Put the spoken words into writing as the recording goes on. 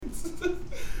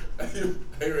Are you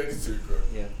ready to record?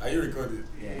 Yeah. Are you recording?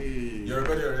 Yeah. You're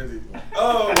recording already? Yeah.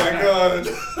 Oh my god!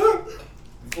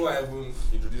 Before I even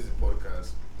introduce the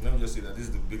podcast, let me just say that this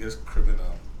is the biggest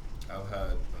criminal I've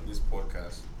had on this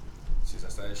podcast since I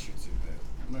started shooting, man.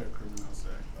 I'm not a criminal, sir.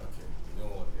 Okay, you know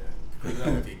what? Yeah.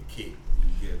 Criminal with a K,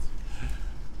 you get.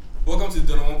 Welcome to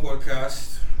the Donawon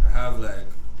Podcast. I have like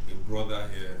a brother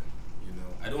here, you know.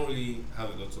 I don't really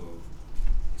have a lot of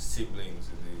siblings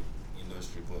in the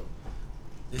industry, but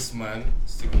this man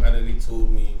single-handedly told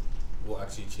me what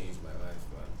actually changed my life,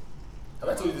 man. Have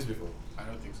I told you this before? I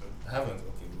don't think so. I haven't?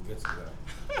 Okay, we'll get to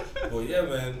that. But yeah,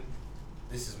 man,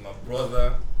 this is my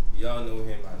brother. Y'all know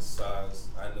him as Sarz.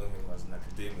 I know him as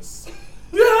Nicodemus.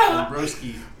 Yeah!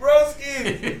 Broski.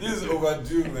 Broski! This is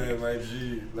overdue, man, my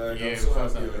G. Like, Yeah, I'm so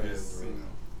happy I've you're here, bro.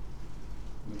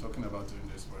 been talking about doing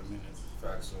this for a minute.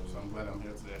 Facts, So I'm glad I'm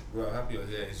here today. Bro, I'm happy you're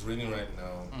here. It's raining right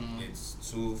now. Mhm. It's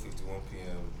 2:51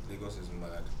 p.m. Lagos is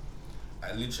mad.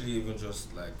 I literally even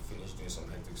just like finished doing some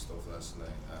hectic stuff last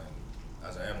night, and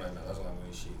as I am right now, that's why I'm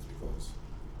wearing shades because,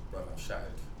 bro, I'm shy.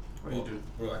 What you do?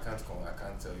 Bro, I can't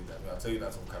tell you that. I'll tell you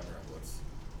that on camera,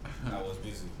 but I was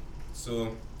busy.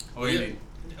 So, Oiling.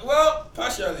 yeah, well,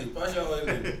 partial oiling.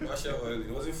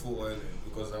 It wasn't full oiling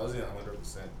because I wasn't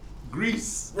 100%.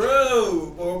 Grease.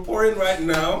 Bro, we're pouring right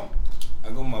now. I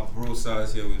got my bro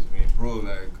Sarz here with me. Bro,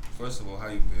 like, first of all, how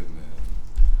you been,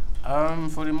 man?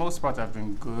 For the most part, I've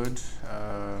been good.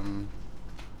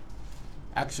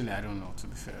 Actually, I don't know, to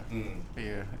be fair.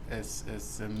 Yeah,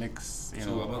 it's a mix,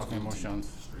 So of about emotions.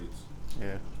 Straight.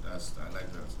 Yeah, I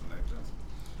like that.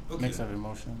 Okay. mix of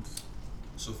emotions.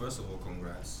 So first of all,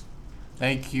 congrats.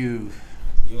 Thank you.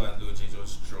 You and Loji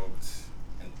just dropped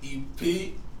an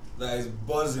EP that is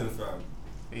buzzing, fam.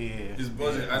 Yeah, It's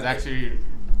buzzing. It's actually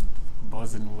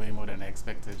buzzing way more than I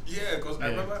expected. Yeah, because I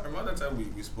Yeah. remember that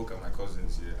time we spoke at my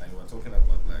cousin's here, and you were talking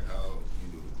about like how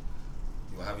you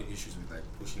were having issues with like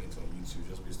pushing it on YouTube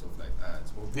just based off like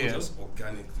ads, but Yeah. just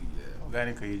organically, yeah.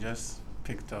 Organically, just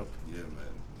picked up. Yeah,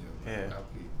 man. Yeah. I'm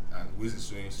happy. And Wiz is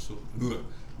showing so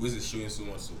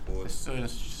much support. So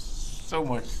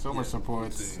much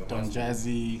support. Yeah. Don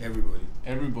Jazzy, Everybody.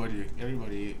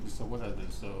 everybody. The support has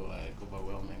been so like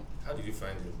overwhelming. How did you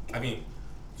find it? I mean,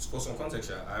 for some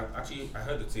context, I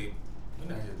heard the tape. When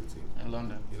did I hear the tape? In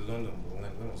London. In London.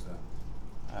 When was that?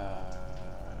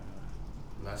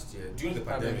 Last year, during the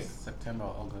Probably pandemic. September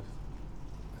or August.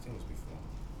 I think it was before.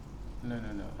 No.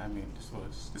 I mean,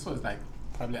 this was like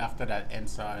probably after that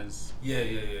NSARS. Yeah. I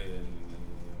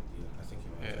think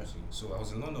you might Yeah. actually. So I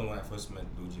was in London when I first met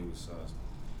Loji with Sarz,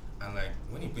 and like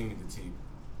when he played me the tape,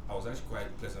 I was actually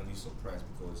quite pleasantly surprised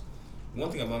because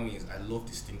one thing about me is I love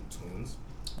distinct tones.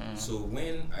 So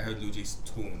when I heard Loji's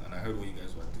tone and I heard what you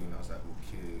guys were doing, I was like,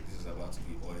 okay, this is about to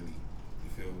be oily. You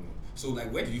feel me? So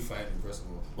like, where did you find it? First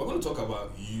of all, we're going to talk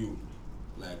about you,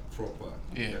 like proper.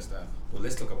 Yeah. You understand? But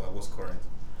let's talk about what's current.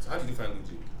 So how did you find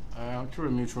Loji? Through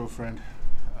a mutual friend,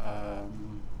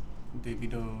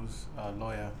 Davido's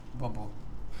lawyer, Bobo.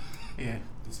 Yeah.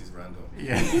 This is random.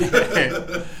 Yeah.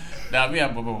 Now me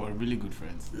and Bobo were really good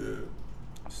friends. Yeah.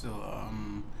 So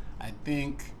I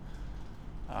think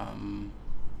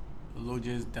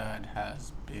Loje's dad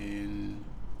has been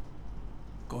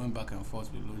going back and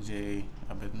forth with Loje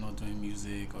about not doing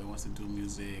music, or he wants to do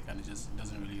music and he just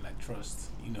doesn't really like trust,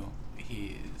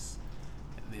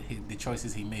 the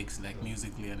choices he makes, like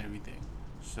musically and everything.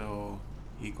 So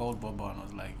he called Bobo and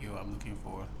was like, yo, I'm looking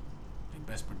for the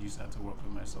best producer to work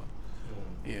with my son.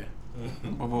 Yeah.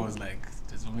 Bobo was like,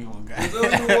 there's only one guy.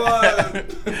 There's only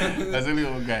one. There's only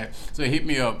one guy. So he hit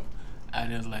me up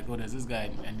and he was like, oh, there's this guy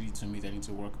I need to meet, I need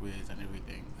to work with and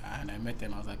everything. And I met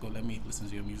him. I was like, oh, let me listen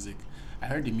to your music. I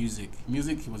heard the music.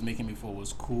 Music he was making before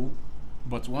was cool,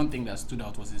 but one thing that stood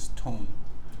out was his tone.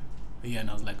 Yeah, and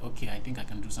I was like, okay, I think I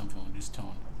can do something with this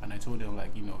tone. And I told him,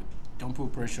 like, don't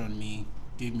put pressure on me.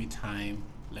 Give me time.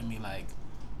 Let me like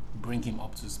bring him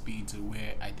up to speed to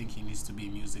where I think he needs to be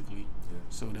musically. Yeah.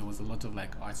 So there was a lot of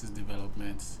like artist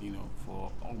development,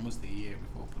 for almost a year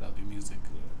before we put out the music.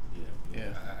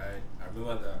 Yeah. I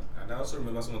remember that, and I also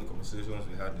remember some of the conversations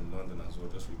we had in London as well,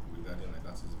 just regarding like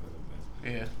artist development.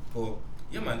 Yeah. But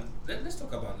yeah, man, let's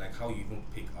talk about like how you even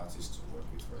pick artists to work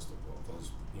with first of all,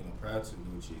 because prior to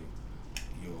Loji,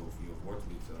 you've worked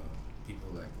with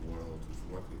people like World,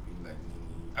 you've worked with people like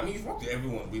Nini. I mean, you've worked with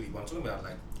everyone really, but I'm talking about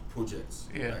like projects.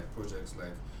 Yeah. Like projects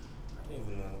like, I don't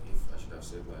even know if I should have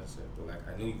said what I said, but like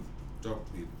I know you've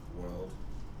dropped with World.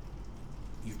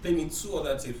 You've played me 2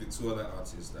 other tapes with 2 other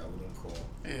artists that I wouldn't call.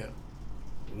 Yeah.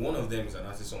 One of them is an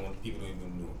artist someone people don't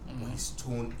even know, but his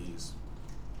tone is.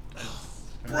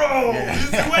 Bro, Yeah. you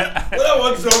see when I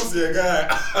want jumps here, guy,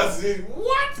 I say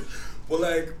what? But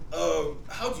like,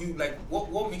 how do you like?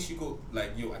 What makes you go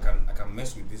like, yo, I can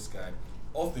mess with this guy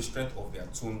off the strength of their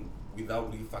tone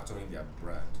without really factoring their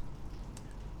brand?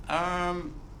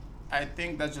 I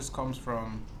think that just comes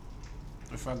from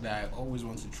the fact that I always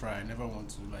want to try. I never want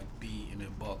to like be in a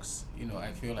box. You know,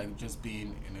 I feel like just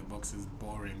being in a box is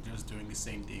boring. Just doing the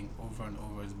same thing over and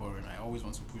over is boring. I always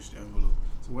want to push the envelope.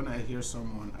 So when I hear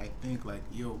someone, I think like,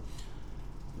 yo,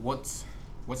 what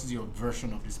is your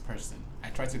version of this person? I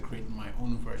try to create my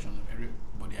own version of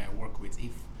everybody I work with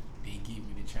if they give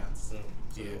me the chance. So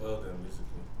well then,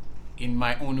 basically. In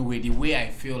my own way, the way I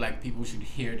feel like people should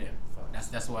hear them.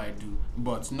 That's what I do.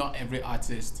 But not every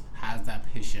artist has that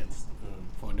patience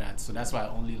for that. So that's why I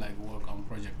only like work on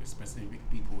projects with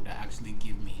specific people that actually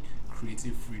give me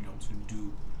creative freedom to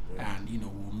do. And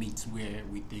we'll meet where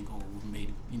we think, oh, we've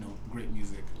made great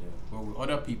music. But with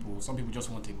other people, some people just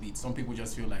want a beat. Some people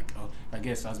just feel like, oh, I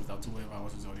guess that's without 12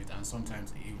 hours on it. And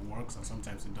sometimes it works, and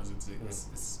sometimes it doesn't.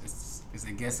 It's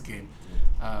a guess game.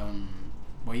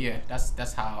 But yeah,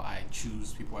 that's how I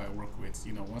choose people I work with.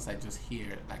 Once I just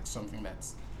hear like something that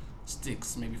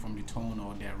sticks, maybe from the tone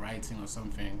or their writing or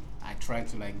something, I try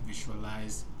to like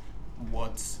visualize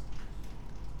what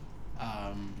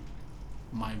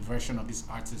my version of this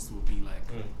artist will be like,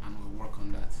 and we'll work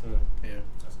on that. Yeah,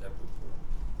 that's epic, bro.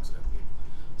 That's epic.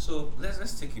 So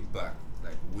let's take it back,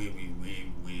 like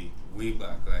way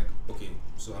back. Like, okay,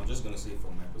 so I'm just gonna say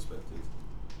from my perspective,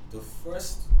 the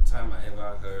first time I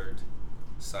ever heard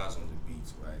Sarz on the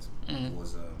beat, right,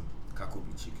 was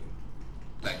Kakobi Chicken.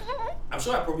 Like, I'm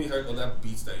sure I probably heard other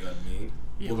beats that you had made.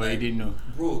 Yeah, but I didn't know.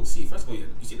 Bro, see, first of all, you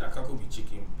see that Kakobi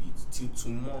Chicken beat till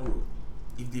tomorrow.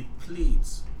 If they play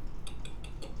it,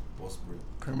 boss, bro.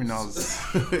 Criminals.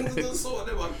 Some of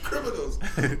them are criminals.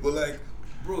 But like,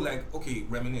 bro, like, okay,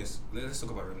 Reminisce. Let's talk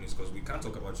about Reminisce, because we can't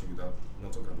talk about you without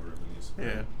not talking about Reminisce. Right?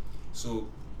 Yeah. So,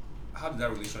 how did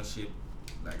that relationship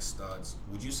like start?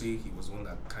 Would you say he was the one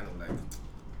that kind of like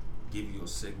gave you a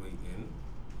segue in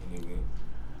a way?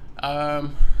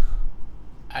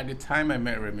 At the time I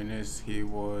met Reminisce, he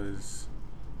was,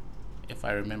 if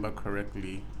I remember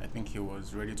correctly, I think he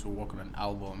was ready to work on an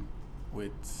album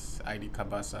with ID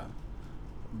Kabasa.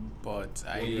 But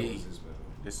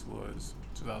this was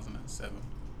 2007.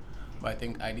 But I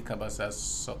think ID Kabasa's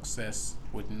success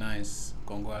with Nice,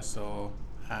 Gongwaso,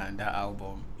 and that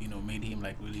album, made him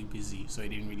like really busy. So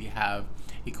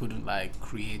he couldn't like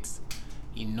create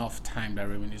enough time that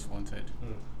Reminisce wanted.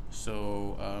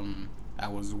 So I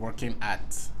was working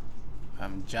at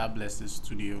Jabless's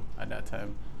studio at that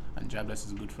time, and Jabless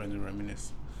is good friends with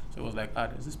Reminisce. So it was like,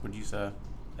 there's this producer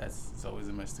that's always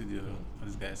in my studio.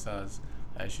 This guy Sarz,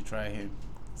 I should try him.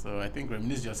 So I think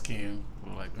Reminisce just came.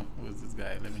 We were like, who is this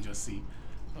guy? Let me just see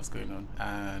what's going on.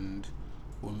 And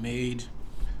we made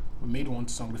one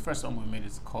song. The first song we made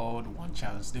is called One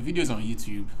Chance. The video is on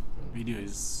YouTube. The video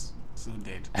is so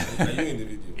dead. Are you in the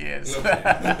video? Yes. Check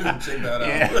that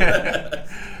out.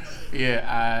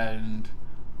 Yeah, and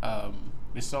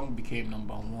the song became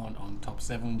number 1 on top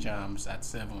 7 jams at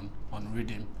 7 on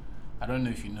Rhythm. I don't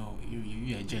know if you know,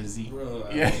 you're a Gen Z. Bro,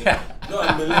 yeah. No,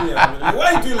 I'm millennial.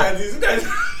 Why are you doing like this? You guys.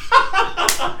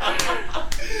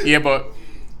 Yeah, but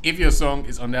if your song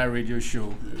is on that radio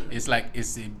show, it's like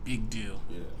it's a big deal.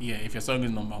 Yeah, if your song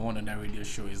is number 1 on that radio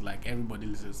show, it's like everybody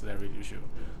listens to that radio show.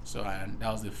 So and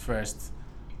that was the first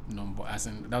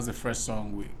that was the first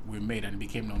song we made, and it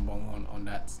became number 1 on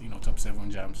that top 7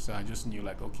 jams. So I just knew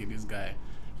like, okay, this guy,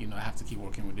 I have to keep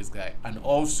working with this guy. And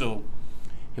also,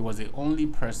 he was the only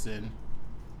person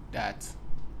that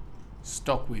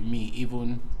stuck with me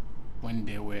even when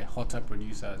there were hotter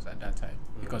producers at that time.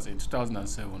 Because in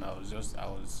 2007, I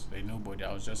was a nobody.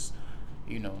 I was just,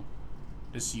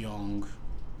 this young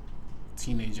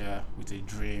teenager with a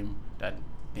dream that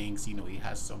thinks, he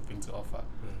has something to offer.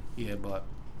 Yeah, but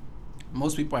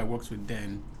most people I worked with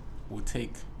then will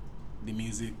take the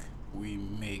music we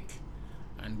make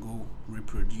and go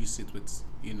reproduce it with,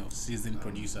 seasoned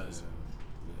producers.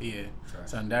 Yeah.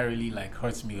 So and that really like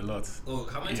hurts me a lot. Oh,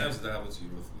 how many times did that happen to you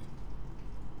roughly?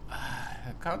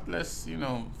 Countless,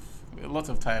 a lot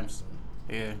of times.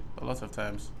 Yeah, a lot of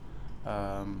times.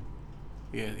 Yeah,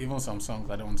 even some songs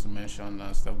I don't want to mention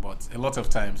and stuff, but a lot of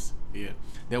times, yeah.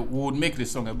 They would make the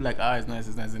song and be like, it's nice,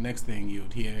 it's nice. The next thing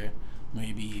you'd hear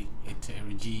maybe a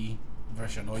Terry G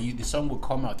version, or the song will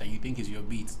come out and you think it's your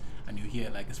beat, and you hear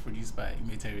like it's produced by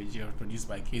Terry G, or produced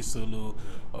by K Solo,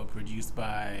 or produced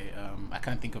by I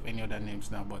can't think of any other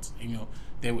names now, but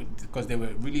they were, because they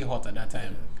were really hot at that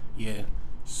time. Yeah.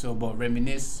 So, but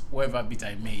Reminisce, whatever beat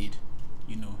I made,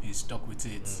 he stuck with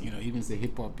it. Even if it's a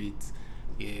hip hop beat,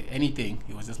 anything,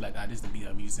 it was just like, this is the beat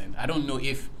I'm using. I don't know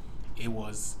if it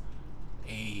was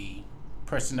a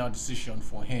personal decision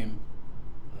for him,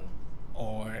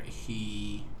 or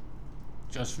he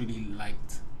just really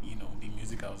liked, the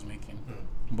music I was making.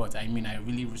 But I mean, I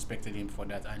really respected him for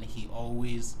that, and he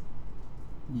always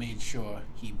made sure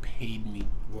he paid me.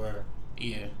 Where?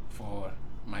 Yeah, for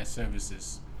my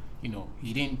services.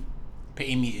 He didn't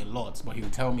pay me a lot, but he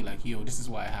would tell me like, yo, this is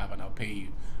what I have and I'll pay you.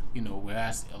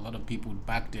 Whereas a lot of people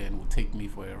back then would take me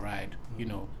for a ride,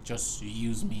 just to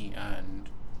use me and,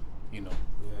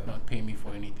 not pay me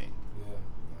for anything. Yeah.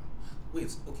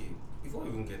 Wait, okay, before we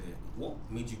even get there, what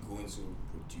made you go into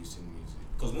producing music?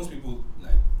 Because most people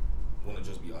want to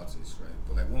just be artists, right?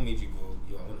 But what made you go,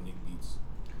 yo, I want to make beats?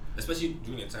 Especially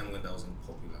during a time when that wasn't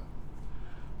popular.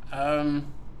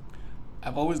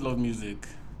 I've always loved music.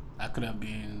 I could have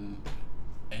been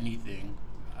anything.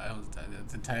 At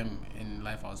the time in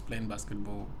life, I was playing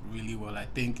basketball really well. I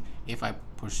think if I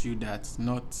pursued that,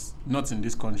 not in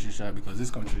this country, because this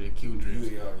country they kill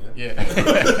dreams. Yeah.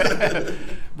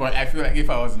 But I feel like if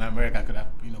I was in America, I could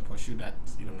have pursued that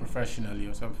professionally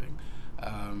or something.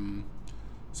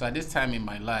 So at this time in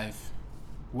my life,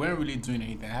 we weren't really doing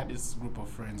anything. I had this group of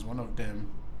friends. One of them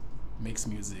makes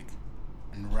music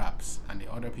and raps, and the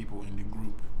other people in the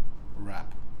group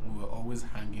rap. We were always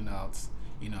hanging out,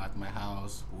 at my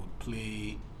house. We would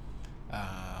play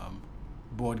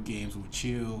board games, we would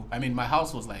chill. I mean, my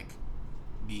house was like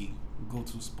the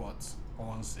go-to spot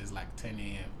once it's like 10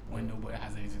 a.m. when nobody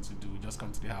has anything to do. We just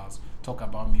come to the house, talk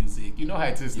about music. You know how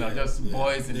it is now, just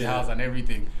boys in the house and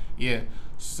everything. Yeah.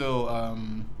 So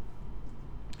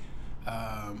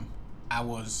I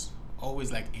was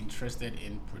always interested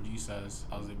in producers.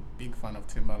 I was a big fan of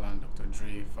Timbaland, Dr.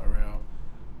 Dre, Pharrell.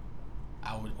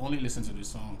 I would only listen to the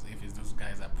songs if it's those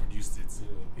guys that produced it.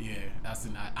 Yeah, that's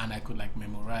and I could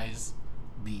memorize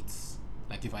beats.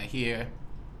 If I hear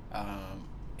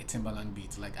a Timbaland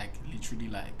beat, I could literally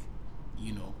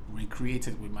recreate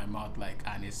it with my mouth,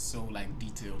 and it's so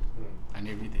detailed and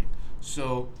everything.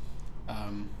 So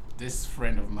this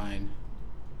friend of mine,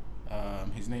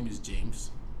 his name is James.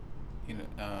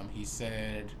 He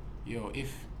said, yo,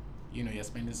 if you're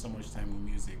spending so much time with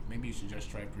music, maybe you should just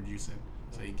try producing.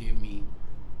 So he gave me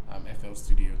FL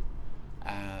Studio,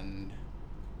 and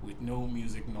with no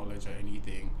music knowledge or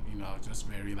anything, I was just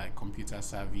very computer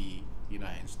savvy.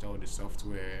 I installed the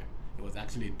software. It was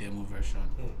actually a demo version,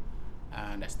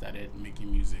 and I started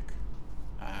making music.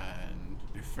 And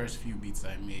the first few beats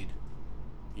I made,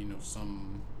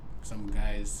 some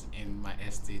guys in my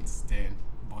estates then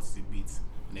bought the beats,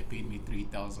 and they paid me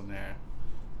 3,000 naira.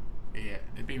 Yeah,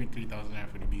 they paid me 3,000 naira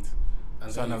for the beat.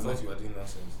 And so you thought you were doing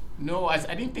nonsense? No, I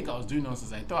didn't think I was doing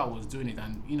nonsense. I thought I was doing it,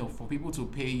 and for people to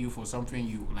pay you for something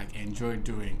you enjoy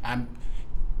doing, and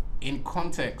in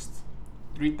context,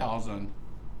 3,000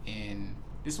 in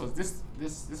this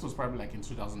was probably in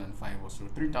 2005 or so.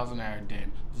 3,000 naira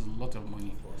then was a lot of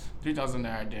money. 3,000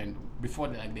 naira then, before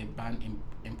they banned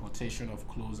importation of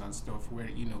clothes and stuff, where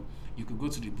you could go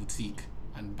to the boutique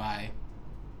and buy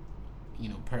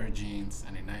pair of jeans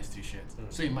and a nice t-shirt.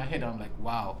 So in my head I'm like,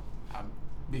 wow, I'm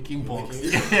making bucks.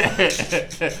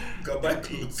 Got buy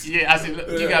clothes. Yeah, I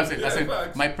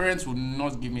said, my parents would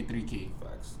not give me 3K.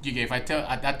 Facts. If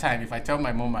I tell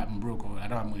my mom I'm broke or I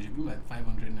don't have money, she'll give me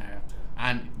 500 naira.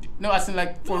 And no, I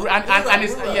said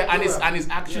it's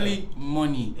actually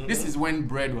money. Mm-hmm. This is when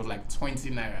bread was 20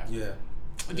 naira. Yeah.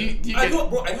 I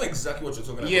know exactly what you're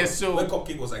talking about. Yeah, so when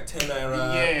cupcake was 10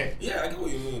 naira. Yeah, I get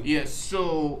what you mean. Yeah,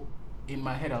 so in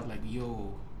my head I was like,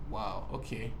 yo, wow,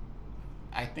 okay,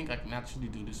 I think I can actually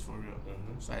do this for real.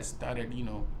 Mm-hmm. So I started,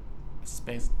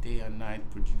 spent day and night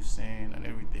producing and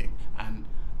everything. And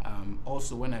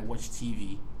also when I watched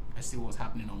TV, I see what's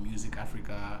happening on Music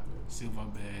Africa,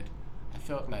 Silverbird. I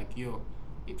felt like, yo,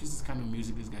 if this is the kind of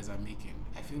music these guys are making,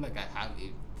 I feel like I have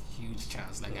a huge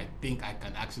chance. I think I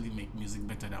can actually make music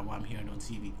better than what I'm hearing on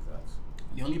TV. That's...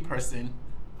 The only person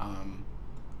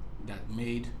that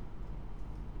made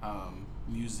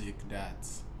music that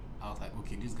I was like,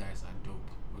 okay, these guys are dope,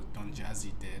 was Don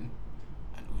Jazzy then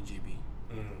and OJB.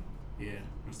 Yeah,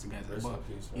 those two guys.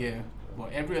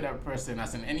 But every other person,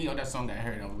 as in any other song I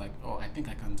heard, I was like, oh, I think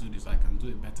I can do this, I can do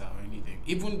it better or anything.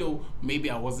 Even though maybe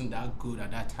I wasn't that good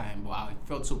at that time, but I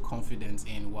felt so confident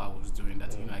in what I was doing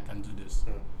that I can do this.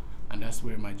 And that's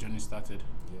where my journey started.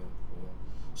 Yeah.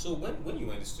 So when you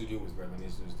were in the studio with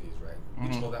Reminisce those days, right?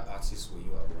 Which other artists were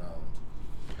you around?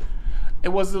 It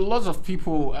was a lot of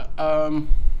people,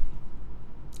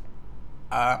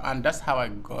 and that's how I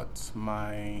got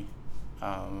my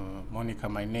moniker,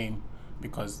 my name,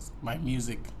 because my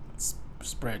music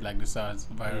spread like the SARS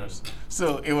virus.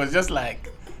 So it was just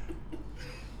like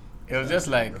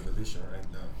revelation right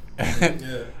now.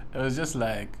 Yeah. It was just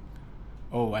like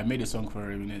oh, I made a song for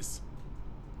Reminisce.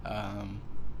 A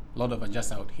lot of us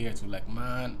just out here to like,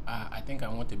 man, I think I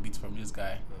want a beat from this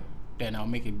guy. Then I'll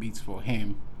make a beat for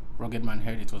him. Rugged Man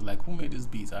heard it, was like, who made this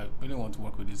beat? I really want to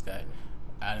work with this guy.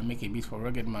 I'll make a beat for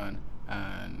Rugged Man,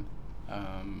 and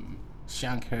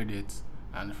Shank heard it,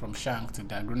 and from Shank to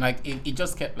that, like it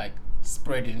just kept like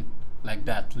spreading like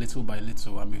that, little by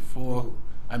little, and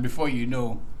before you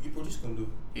know, you produce Kondo.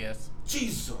 Yes.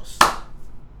 Jesus.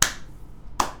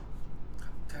 God,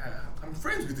 I'm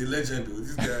friends with the legend, though.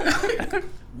 This guy.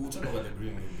 We'll talk about the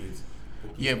green in a bit.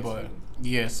 Yeah, but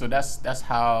yeah, so that's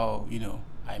how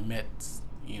I met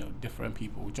different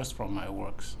people just from my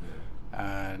works,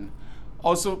 and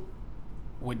also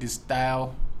with the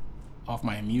style of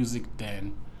my music.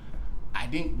 Then I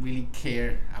didn't really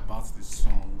care about the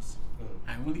songs.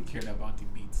 I really cared about the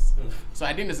beats. So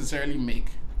I didn't necessarily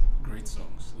make great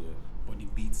songs, but the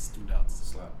beats stood out.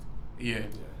 Slapped. Yeah.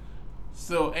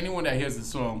 So anyone that hears the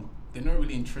song, they're not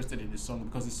really interested in the song,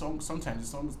 because sometimes the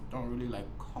songs don't really like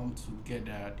come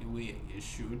together the way it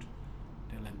should.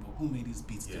 They're like, but who made these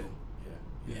beats though?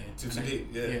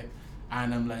 Yeah.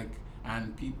 And I'm like,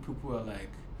 and people are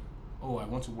like, oh, I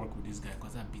want to work with this guy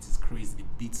because that beat is crazy. The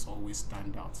beats always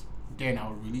stand out. Then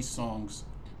I'll release songs,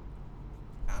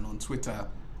 and on Twitter,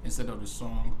 instead of the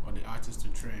song or the artist to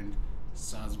trend,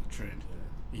 Sarz will trend.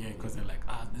 Yeah, because they're like,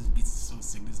 this beat is so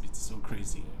sick, this beat is so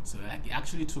crazy. So like, it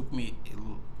actually took me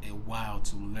a while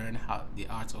to learn how the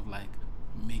art of like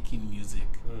making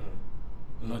music,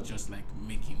 not just like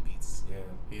making beats.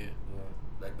 Yeah.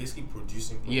 Like basically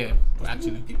producing. Yeah,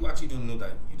 people actually don't know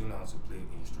that you don't know how to play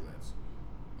instruments.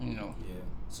 No. Yeah.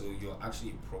 So you're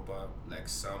actually a proper like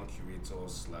sound curator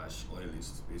 /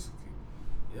 oilist, basically.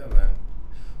 Yeah, man.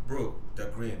 Bro, the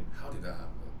grain. How did that happen?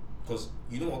 Because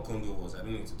you know what Kondo was. I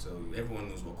don't need to tell you. Everyone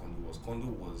knows what Kondo was.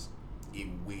 Kondo was a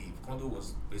wave. Kondo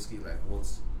was basically like what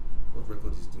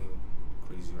record is doing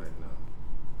crazy right now.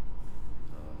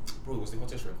 Bro, it was the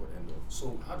hottest record ever.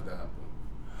 So how did that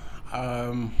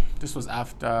happen? This was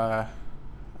after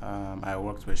I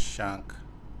worked with Shank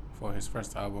for his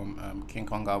first album, King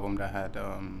Kong album that had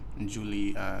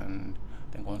Julie and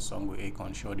I think one song with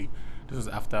Akon Shorty. This was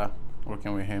after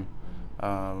working with him.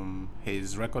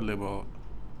 His record label,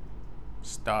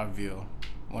 Starville,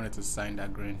 wanted to sign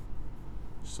that grain,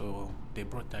 so they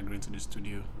brought that grain to the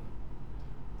studio,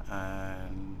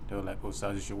 and they were like, oh,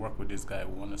 Sarz, you should work with this guy,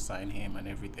 we want to sign him and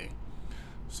everything.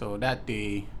 So that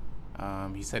day,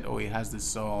 he said, oh, he has this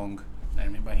song. I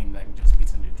remember him like just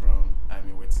beating the drum,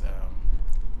 with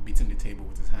beating the table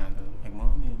with his hand, like,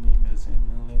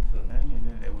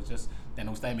 it was just, then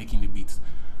I started making the beats.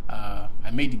 I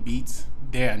made the beats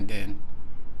there, and then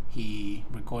he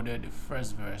recorded the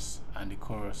first verse and the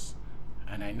chorus,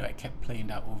 and I know I kept playing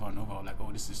that over and over. I was like,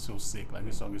 oh, this is so sick, like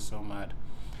this song is so mad.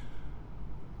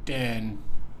 Then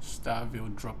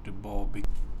Starville dropped the ball.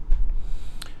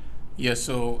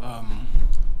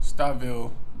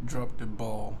 Starville dropped the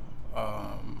ball.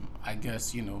 I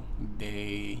guess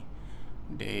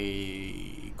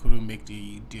they couldn't make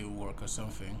the deal work or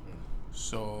something,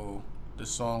 so the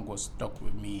song was stuck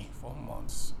with me for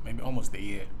months, maybe almost a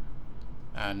year,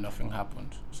 and nothing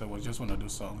happened. So it was just one of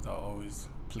those songs that I always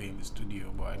play in the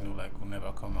studio, but I know like will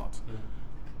never come out.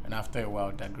 And after a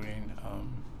while, Dagreen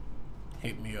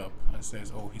hit me up and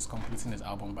says, oh, he's completing his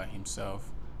album by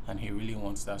himself and he really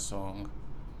wants that song,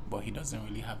 but he doesn't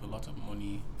really have a lot of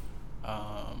money,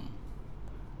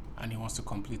 and he wants to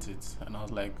complete it. And I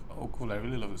was like, oh cool, I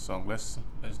really love the song, let's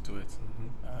do it.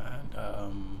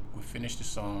 And we finished the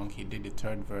song. He did the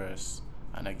third verse,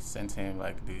 and I sent him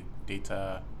like the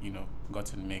data,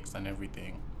 got it mixed and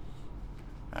everything,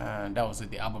 and that was it.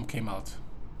 The album came out,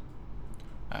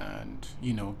 and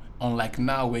unlike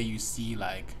now where you see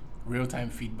like real-time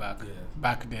feedback,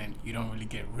 back then you don't really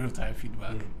get real-time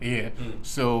feedback.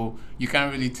 So you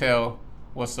can't really tell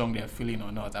what song they're feeling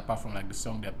or not, apart from like the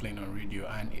song they're playing on radio.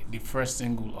 And the first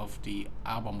single of the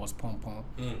album was Pom Pom,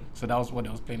 so that was what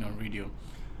they was playing on radio.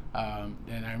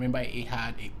 Then I remember he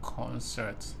had a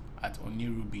concert at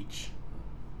Oniru Beach,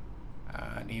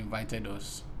 and he invited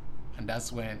us, and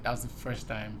that was the first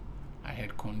time I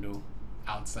heard Kondo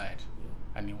outside,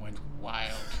 and it went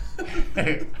wild. How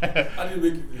did it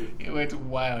make you feel? It went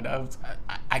wild.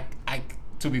 I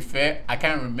to be fair, I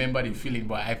can't remember the feeling,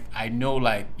 but I know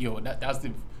like, yo, that's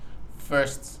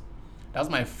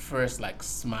my first like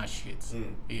smash hit.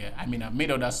 I mean, I've made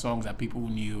other songs that people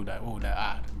knew that, oh,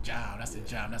 jam, that's a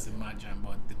jam, that's a mad jam,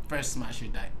 but the first smash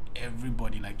hit that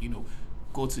everybody like, if you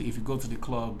go to the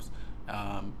clubs,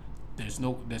 there's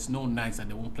no nights that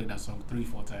they won't play that song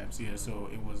 3-4 times. So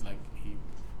it was like a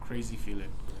crazy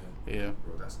feeling. Bro,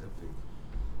 that's epic.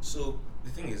 So the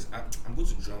thing is, I'm going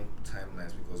to jump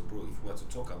timelines because, bro, if we were to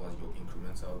talk about your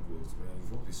incremental growth, man,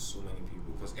 you've worked with so many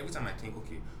people. Because every time I think,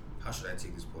 okay, how should I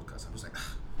take this podcast? I'm just like,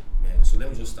 man. So let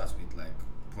me just start with like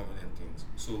prominent things.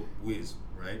 So Wiz,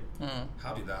 right?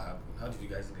 How did that happen? How did you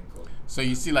guys link up? So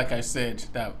you see, like I said,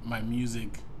 that my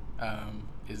music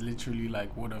is literally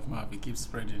like word of mouth. It keeps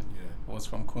spreading. Yeah. It was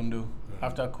from Kondo.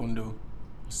 After Kondo,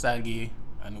 Sage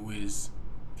and Wiz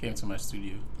came to my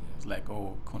studio. It's like,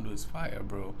 oh, Kondo is fire,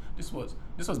 bro. This was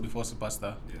before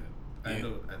Superstar. Yeah. I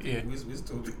know. I think Wiz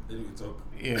told me when we talk.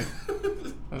 Yeah.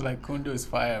 I was like, Kondo is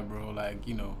fire, bro. Like,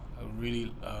 I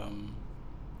really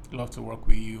love to work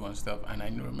with you and stuff. And I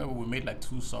remember we made like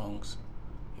 2 songs.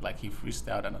 Like he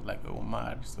freestyled and I was like, oh,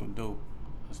 mad, so dope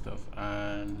and stuff.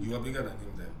 And you are bigger than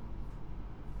him then.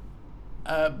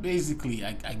 Basically,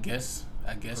 I guess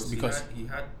because he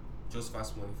had Just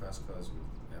Fast Money Fast Cars with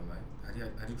MI.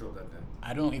 Had he dropped that then?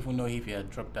 I don't even know if he had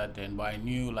dropped that then, but I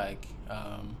knew like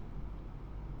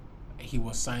he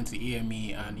was signed to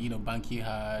EME, and Banky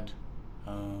had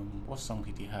what song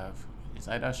did he have? It's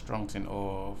either Strong Thing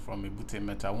or From Ebute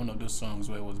Meta, one of those songs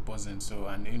where it was buzzing. So,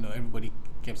 and everybody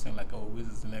kept saying like, oh, this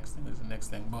is the next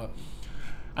thing, but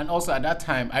and also at that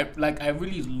time I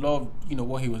really loved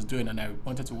what he was doing and I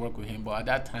wanted to work with him, but at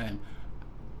that time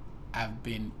I've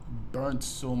been burnt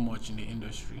so much in the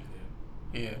industry.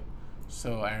 Yeah.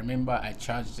 So I remember I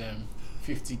charged them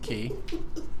 50K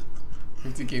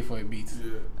for a beat.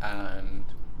 Yeah. And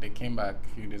they came back a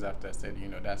few days after, said,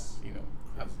 that's,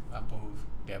 above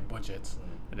their budget.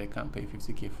 Mm. They can't pay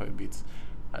 50K for a beat.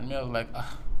 And me, I was like,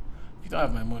 if you don't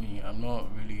have my money, I'm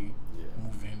not really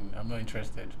moving. I'm not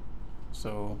interested.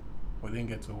 So we didn't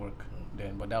get to work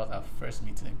then, but that was our first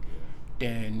meeting. Yeah.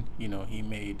 Then, he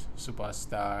made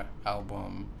Superstar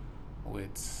album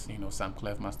with, Sam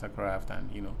Clef, Mastercraft, and,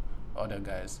 other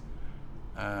guys.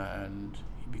 And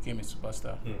he became a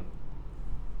superstar. Mm.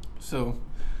 So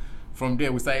from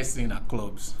there, we started seeing at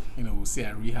clubs. We'll see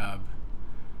at Rehab.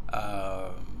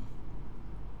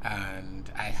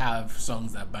 And I have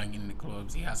songs that bang in the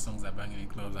clubs. He has songs that bang in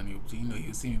the clubs. And you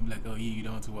see him like, oh, you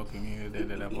don't want to work with me.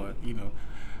 But,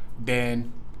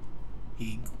 then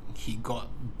he got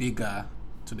bigger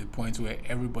to the point where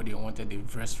everybody wanted a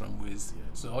verse from Wiz. Yeah.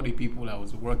 So all the people I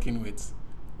was working with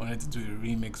wanted to do a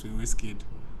remix with Wizkid.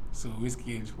 So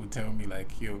Wizkid would tell me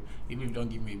like, yo, even if you don't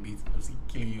give me a beat, I'm still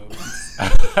killing your beats.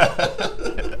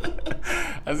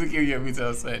 I'm still killing your beats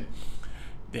outside.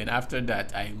 Then after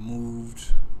that, I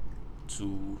moved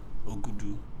to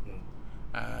Ogudu.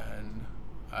 And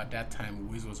at that time,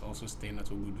 Wiz was also staying at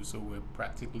Ogudu, so we're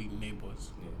practically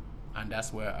neighbors. Yeah. And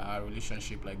that's where our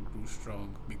relationship grew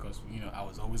strong because, I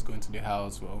was always going to the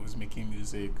house, we're always making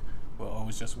music, we're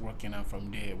always just working, and from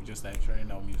there, we're just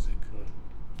trying out music.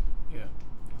 Yeah.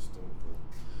 That's dope, bro.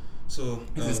 So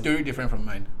is the story different from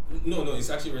mine? No, it's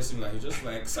actually very similar. It's just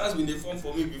like Sarz been informed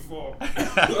for me before.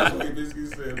 That's what he basically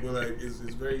said. But it's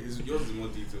yours is more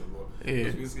detailed. But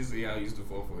it's basically how I used to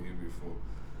fall for you before.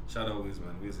 Shout out Wiz,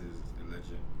 man. Wiz is a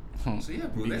legend. So yeah,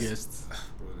 bro.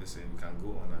 Listen, we can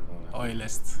go on and on.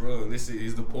 Oilest. Bro, listen,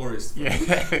 he's the poorest. Yeah.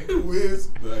 Wiz,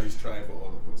 but he's trying for all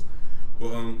of us.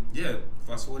 But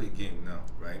fast forward again now,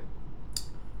 right?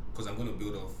 Because I'm gonna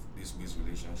build off this Wiz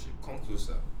relationship. Come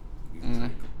Closer.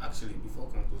 Actually, before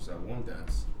Come Closer, One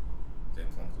Dance, then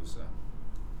Come Closer.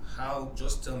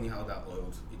 Just tell me how that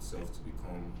oiled itself to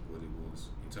become what it was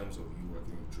in terms of you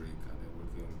working with Drake and then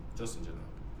working just in general.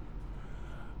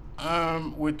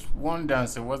 With One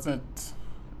Dance, it wasn't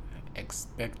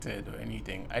expected or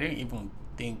anything. I didn't even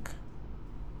think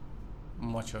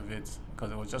much of it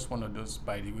because it was just one of those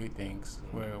by the way things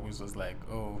where it was like,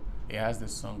 oh, it has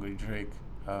this song with Drake.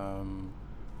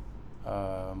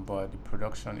 But the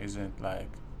production isn't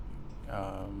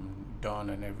done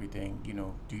and everything.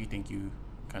 Do you think you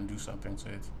can do something to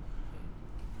it?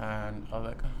 And I was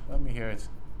like, let me hear it.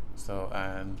 So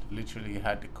and literally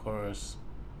had the chorus,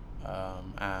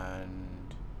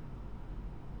 and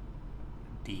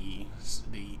the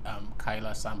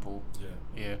Kyla sample.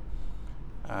 Yeah.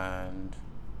 And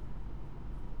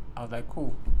I was like,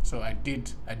 cool. So I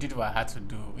did what I had to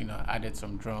do. I added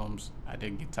some drums, I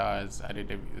did guitars, I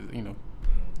did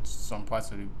some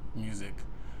parts of the music,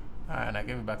 and I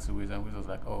gave it back to Wiz, and Wiz was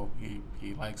like, oh, he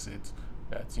likes it.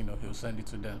 That he'll send it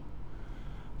to them.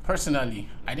 Personally,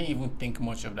 I didn't even think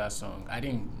much of that song. I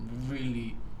didn't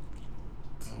really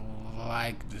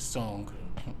like the song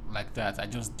like that. I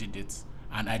just did it.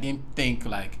 And I didn't think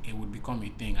it would become a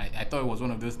thing. I thought it was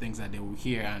one of those things that they would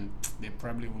hear and they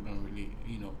probably wouldn't really,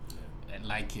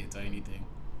 like it or anything.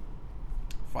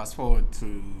 Fast forward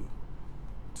to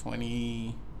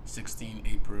 2016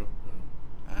 April,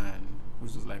 and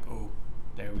which was like, oh,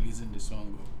 they're releasing the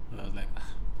song. I was like,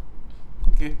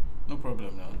 okay, no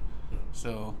problem now.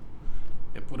 So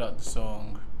they put out the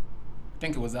song. I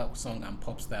think it was that song and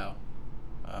Pop Style,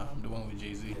 the one with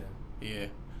Jay-Z. Yeah.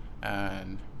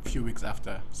 And a few weeks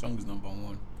after, song is number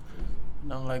 1.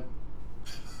 And I'm like,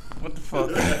 what the fuck?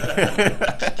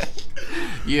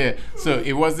 Yeah. So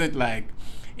it wasn't like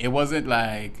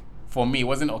for me, it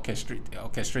wasn't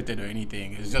orchestrated or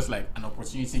anything. It's just like an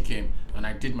opportunity came and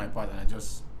I did my part and I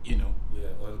just,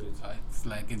 oiled it. It's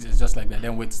like it's just like that.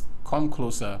 Then with Come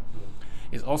Closer,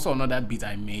 it's also another beat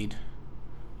I made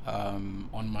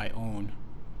on my own.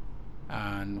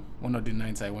 And one of the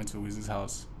nights I went to Wiz's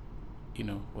house,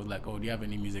 was like, oh, do you have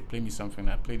any music? Play me something.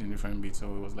 I played a different beat, so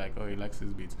it was like, oh, he likes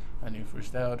his beats. And he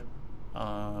freestyled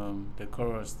the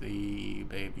chorus, the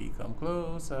baby come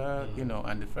closer,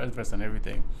 and the first verse and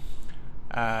everything.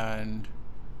 And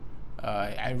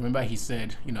I remember he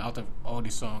said, out of all the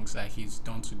songs that he's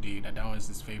done today, that one is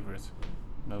his favorite.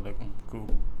 And I was like,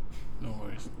 cool, no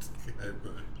worries.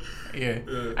 Yeah.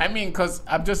 I mean, because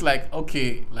I'm just like,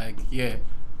 okay, like, yeah.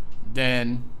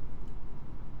 Then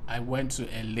I went to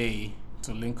LA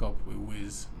to link up with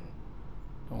Wiz.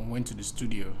 And went to the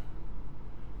studio.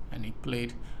 And he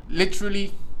played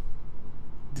literally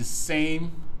the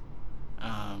same.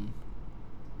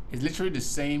 It's literally the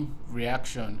same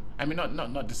reaction. I mean,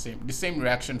 not the same. The same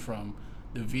reaction from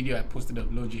the video I posted of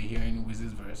Loj hearing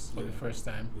Wiz's verse for the first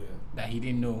time. Yeah. That he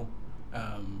didn't know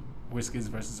Wizkid's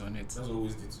verses on it. That's what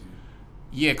Wiz did to you.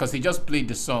 Yeah, because he just played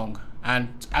the song,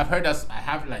 and I've heard that. I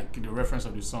have like the reference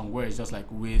of the song where it's just like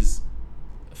Wiz,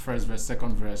 first verse,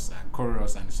 second verse, and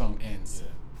chorus, and the song ends.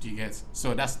 Yeah. Do you get?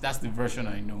 So that's the version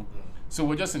I know. Yeah. So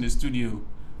we're just in the studio,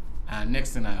 and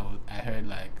next thing I heard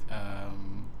like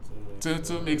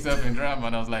two mixed up in drum,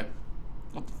 and I was like,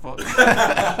 what the fuck?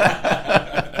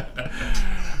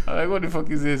 I'm like, what the fuck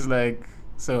is this? Like,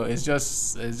 so it's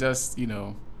just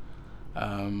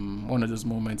one of those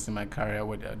moments in my career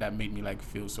that made me like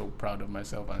feel so proud of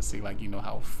myself and see like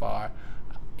how far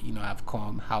I've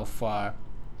come, how far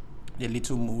the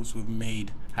little moves we've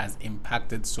made has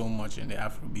impacted so much in the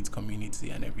Afrobeat community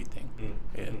and everything.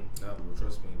 Yeah. Bro,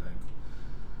 trust me, like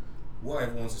what I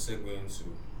want to segue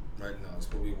into right now is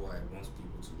probably what I want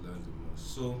people to learn the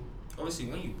most. So obviously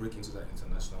when you break into that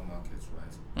international market,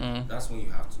 right, that's when you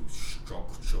have to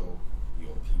structure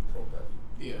your P properly.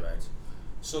 Yeah. Right.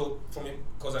 So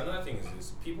because another thing is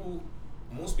this,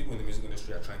 most people in the music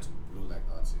industry are trying to blow like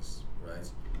artists,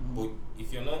 right? But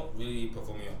if you're not really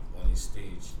performing on a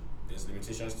stage, there's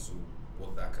limitations to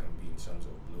what that can be in terms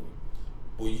of blowing.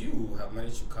 But you have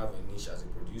managed to carve a niche as a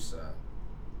producer,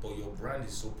 but your brand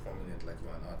is so prominent, like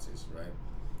you're an artist, right?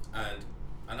 And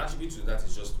an attribute to that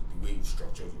is just the way you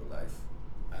structured your life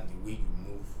and the way you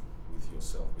move with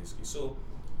yourself, basically. So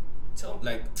I would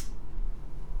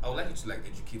like you to like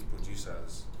educate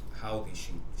producers how they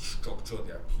should structure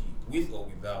their P with or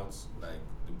without like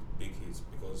the big hits,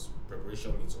 because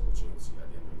preparation meets opportunity at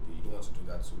the end of the day. You don't want to do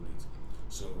that too late.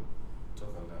 So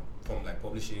talk on that. From like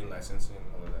publishing, licensing,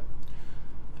 all of that.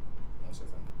 1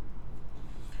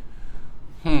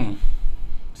 second.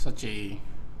 Such a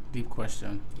deep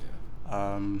question.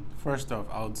 Yeah. First off,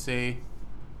 I would say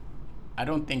I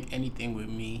don't think anything with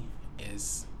me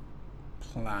is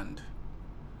planned.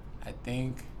 I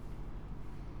think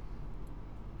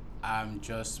I'm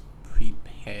just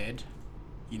prepared,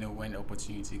 when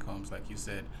opportunity comes, like you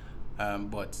said.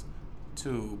 But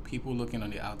to people looking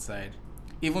on the outside,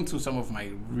 even to some of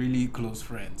my really close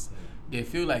friends, they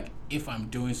feel like if I'm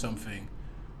doing something,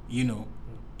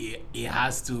 it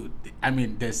has to. I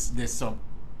mean, there's some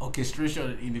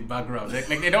orchestration in the background. Like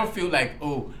they don't feel like,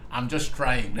 oh, I'm just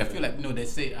trying. They feel like, no, they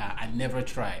say, I never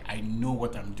try. I know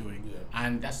what I'm doing. Yeah.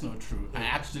 And that's not true. I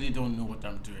actually don't know what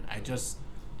I'm doing.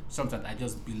 Sometimes I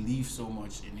just believe so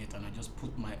much in it and I just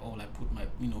put my all. I put my,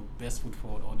 best foot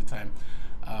forward all the time.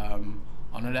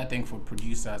 Another thing for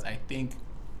producers, I think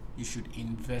you should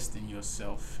invest in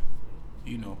yourself.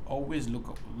 Always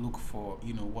look for,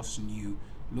 what's new.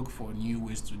 Look for new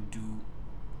ways to do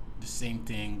the same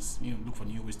things, look for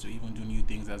new ways to even do new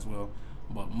things as well.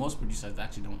 But most producers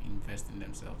actually don't invest in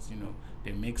themselves.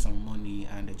 They make some money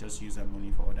and they just use that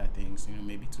money for other things,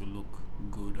 maybe to look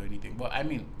good or anything. But I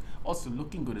mean, also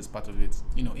looking good is part of it.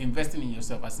 Investing in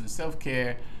yourself as in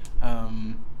self-care,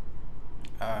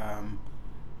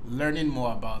 learning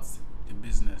more about the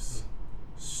business,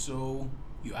 so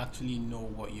you actually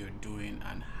know what you're doing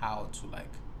and how to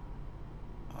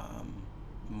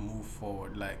move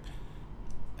forward.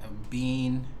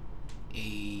 Being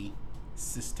a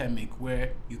systemic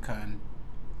where you can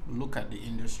look at the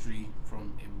industry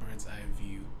from a bird's eye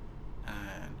view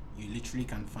and you literally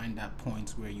can find that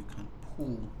point where you can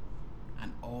pull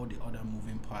and all the other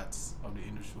moving parts of the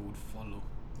industry would follow.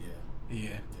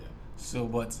 Yeah. So,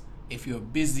 but if you're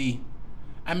busy,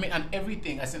 I mean, and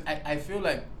everything, I feel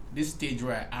like this stage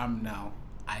where I am now,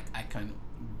 I can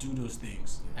do those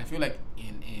things. I feel like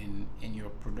in your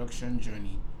production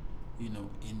journey, you know,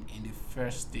 in the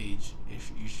first stage,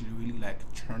 you should really like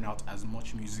churn out as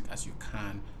much music as you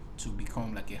can to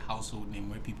become like a household name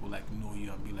where people like know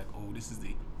you and be like, oh, this is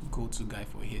the go-to guy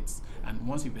for hits. And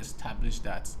once you've established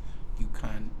that, you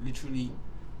can literally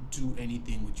do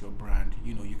anything with your brand.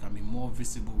 You know, you can be more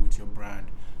visible with your brand.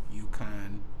 You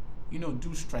can, you know,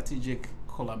 do strategic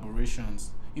collaborations.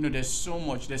 You know, there's so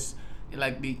much. There's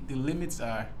like the limits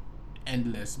are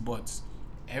endless, but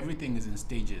everything is in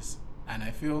stages. And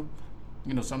I feel,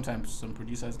 you know, sometimes some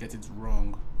producers get it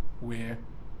wrong where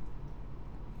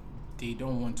they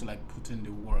don't want to like put in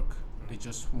the work. They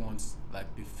just want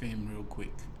like the fame real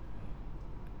quick.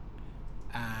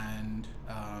 And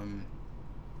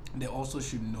they also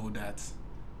should know that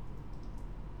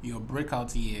your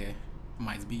breakout year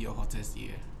might be your hottest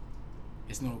year.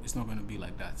 It's not going to be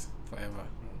like that forever.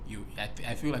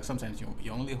 I feel like sometimes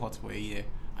you're only hot for a year,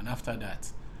 and after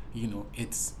that, you know,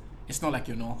 it's not like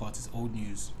you're not hot. It's old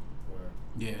news.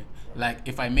 Yeah. Like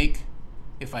if I make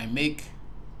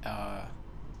a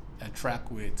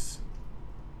track with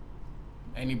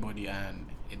anybody and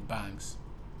it bangs,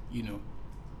 you know,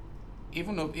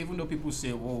 even though people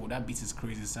say, "Whoa, that beat is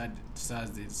crazy,"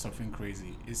 Sarz did something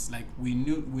crazy. It's like we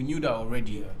knew that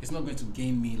already. Yeah. It's not going to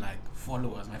gain me like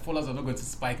followers. My followers are not going to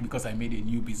spike because I made a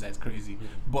new beat that's crazy. Yeah.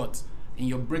 But in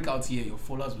your breakout year, your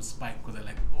followers will spike because they're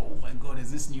like, "Oh my God,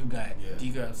 is this new guy?" Yeah. Do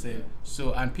you get what I'm saying? Yeah.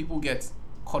 So, and people get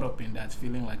caught up in that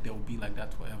feeling like they'll be like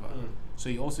that forever. So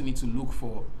you also need to look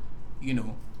for, you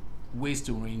know, ways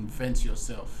to reinvent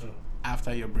yourself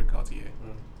after your breakout year.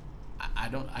 I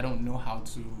don't know how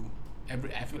to. I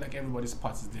feel like everybody's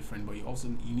path is different, but you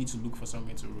need to look for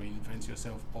something to reinvent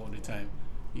yourself all the time.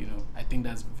 You know, I think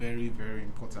that's very, very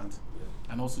important.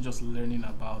 Yeah. And also just learning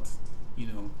about, you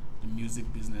know, the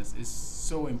music business is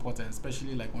so important,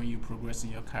 especially like when you progress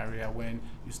in your career, when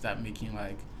you start making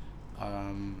like,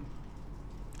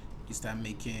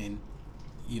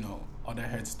 you know, other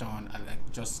heads down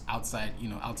like just outside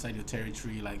your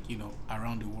territory, like, you know,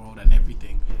 around the world and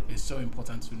everything. It's so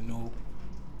important to know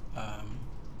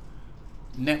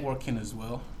networking as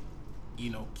well, you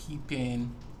know,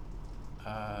 keeping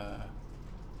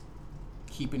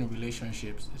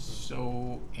relationships is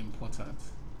so important.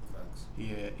 Thanks.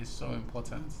 Yeah, it's so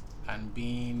important. And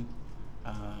being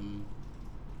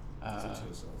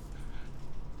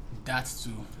that's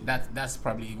too that's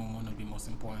probably even one of the most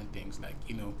important things, like,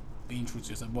 you know, being true to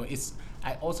yourself. But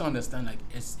I also understand like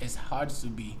it's hard to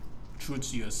be true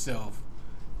to yourself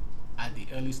at the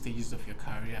early stages of your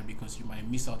career because you might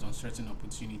miss out on certain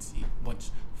opportunity. But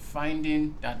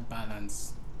finding that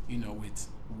balance, you know, with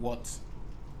what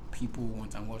people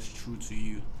want and what's true to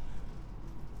you,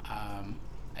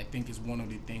 I think is one of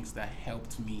the things that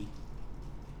helped me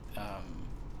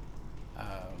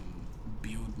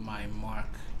build my mark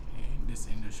in this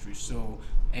industry. So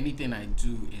anything I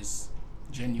do is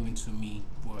genuine to me,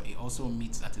 but it also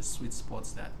meets at a sweet spot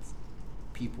that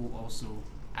people also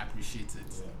appreciate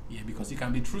it. Yeah, because you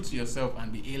can be true to yourself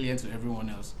and be alien to everyone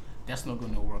else. That's not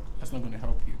going to work. That's not going to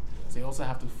help you. So you also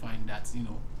have to find that, you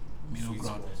know, middle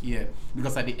ground. Yeah,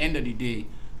 because at the end of the day,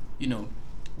 you know,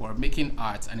 we're making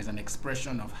art and it's an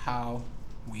expression of how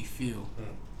we feel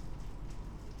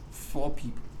for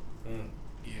people.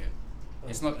 Yeah.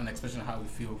 It's not an expression of how we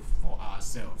feel for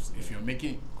ourselves. If you're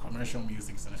making commercial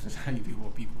music, it's an expression of how you feel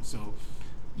for people. So,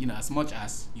 you know, as much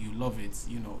as you love it,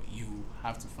 you know, you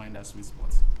have to find that sweet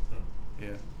spot.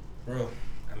 Yeah. Bro,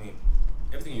 I mean,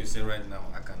 everything you say right now,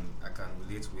 I can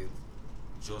relate with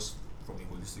just from a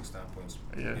holistic standpoint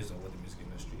based on what the music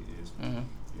industry is.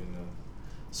 You know.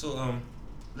 So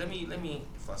let me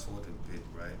fast forward a bit,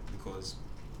 right? Because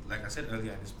like I said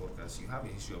earlier in this podcast, you have a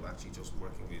history of actually just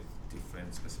working with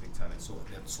different specific talents. So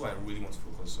that's what I really want to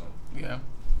focus on. Yeah.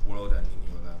 World and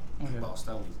Nini Ola. Okay. But I'll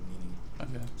start with Nini.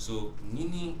 Okay. So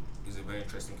Nini is a very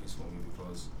interesting case for me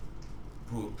because,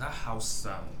 bro, that house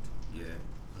sound,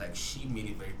 like she made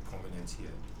it very prominent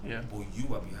here. Yeah. But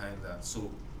you are behind that.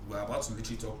 So we're about to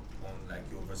literally talk on like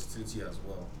your versatility as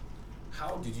well.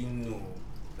 How did you know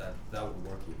that would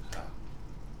work with her?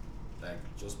 Like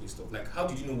just based off, like how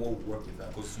did you know what would work with that?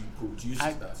 Because you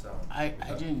produced that sound. I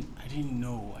didn't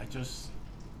know. I just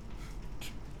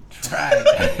tried.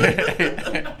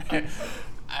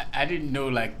 I didn't know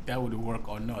like that would work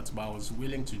or not, but I was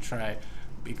willing to try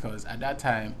because at that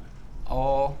time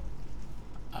all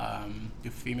the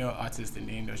female artists in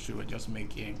the industry were just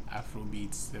making Afro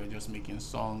beats. They were just making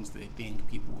songs they think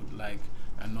people would like,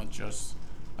 and not just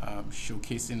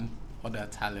showcasing other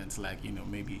talents, like, you know,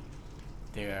 maybe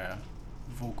their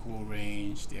vocal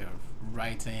range, their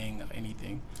writing, or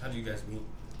anything. How do you guys meet?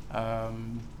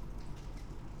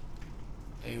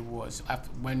 It was after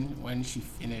when she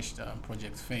finished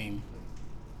Project Fame.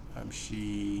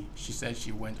 She said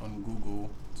she went on Google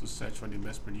to search for the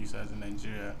best producers in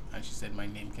Nigeria, and she said my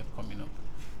name kept coming up.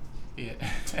 Yeah.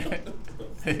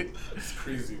 It's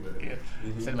crazy, man. Yeah.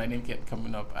 She said my name kept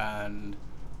coming up, and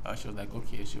she was like,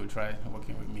 okay, she will try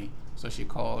working with me. So she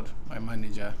called my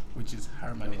manager, which is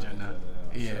her manager now.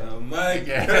 Yeah. Mike.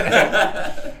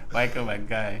 Yeah. Michael, my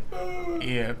guy.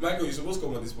 Yeah. Michael, you're supposed to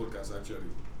come on this podcast, actually.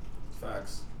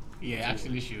 Facts. Yeah,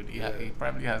 actually should. Yeah, he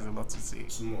probably has a lot to say.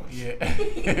 Too much.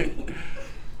 Yeah.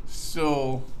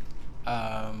 So,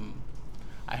 I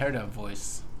heard her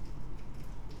voice,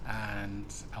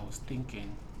 and I was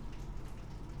thinking,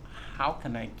 how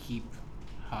can I keep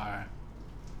her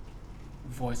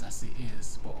voice as it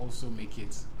is, but also make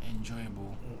it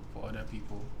enjoyable for other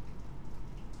people?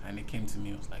 And it came to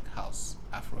me, it was like house,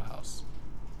 Afro house.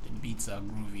 The beats are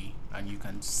groovy, and you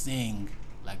can sing,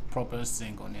 like proper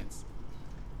sing on it.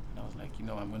 And I was like, you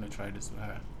know, I'm going to try this with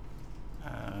her.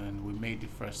 And we made the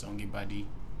first song, Ibadi.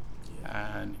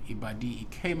 Yeah. And Ibadi,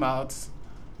 it came out,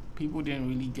 people didn't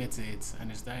really get it,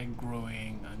 and it started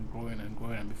growing and growing and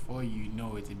growing. And before you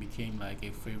know it, it became like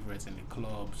a favorite in the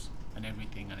clubs and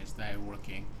everything, and it started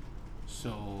working.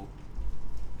 So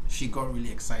she got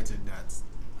really excited that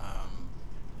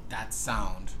that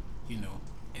sound, you know,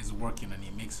 is working, and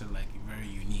it makes it like very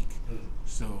unique.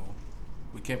 So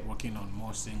we kept working on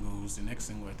more singles. The next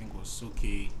single I think was Soke,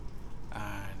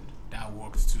 and that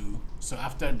worked too. So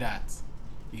after that,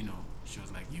 you know, she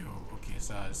was like, yo, okay,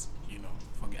 Sarz, you know,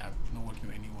 forget, I'm not working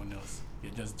with anyone else.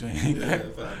 You're just doing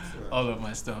all of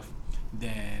my stuff.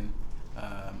 Then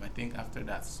I think after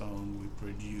that song we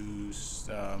produced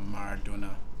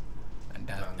Maradona, and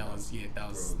that was the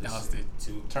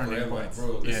turning point.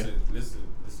 Bro, listen.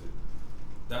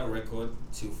 That record,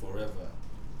 Till Forever,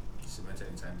 cemented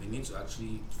in time. They need to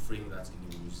actually frame that in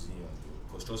the museum,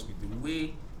 because trust me, the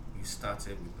way you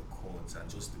started with the chords and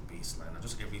just the bass line and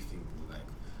just everything, bro, like,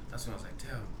 that's when I was like,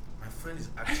 damn, my friend is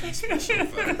actually special,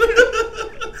 fam.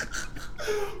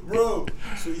 Bro,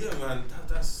 so yeah, man,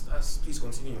 that's please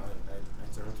continue. I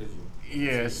interrupted you.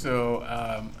 Yeah, so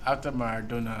after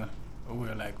Maradona, we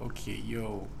were like, okay,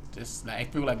 yo, just like, I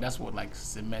feel like that's what like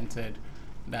cemented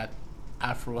that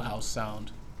Afro house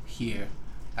sound here.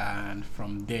 And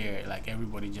from there, like,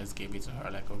 everybody just gave it to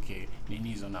her, like, okay,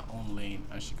 Nini's on her own lane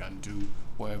and she can do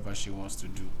whatever she wants to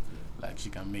do. Like, she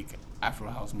can make Afro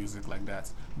house music like that.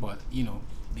 But, you know,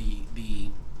 the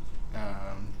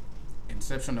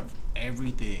inception of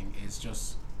everything is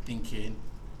just thinking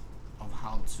of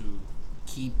how to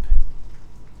keep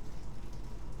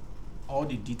all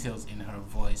the details in her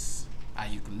voice,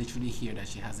 and you can literally hear that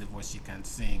she has a voice she can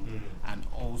sing, and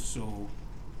also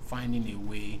finding a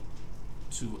way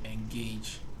to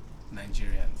engage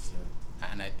Nigerians.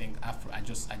 And I think I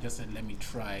just said, let me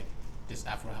try this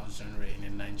Afro house genre in a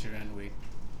Nigerian way,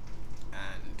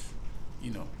 and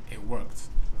you know, it worked.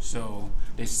 So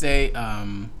they say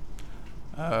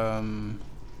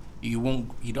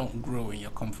you don't grow in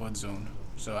your comfort zone.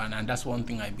 So and that's one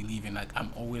thing I believe in. Like,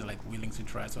 I'm always like willing to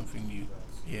try something new.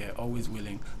 Yeah, always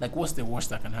willing. Like, what's the worst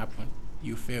that can happen?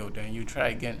 You fail, then you try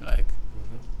again. Like,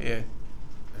 yeah.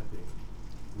 Epic.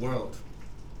 World.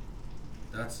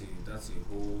 That's a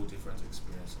whole different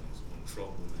experience on its own.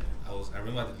 Trouble, man. I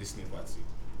remember the listening party.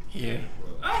 Yeah.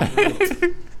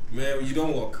 Bro. Man, you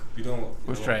don't walk.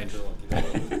 We've tried.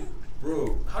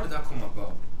 Bro, how did that come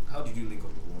about? How did you link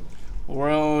up with World?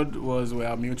 World was with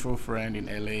our mutual friend in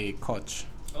LA, Koch.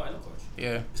 Oh, I know Koch.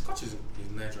 Yeah. His Koch is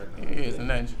Nige right now. Yeah, it's a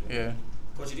Nige. Yeah.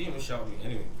 Koch, you didn't even shout me.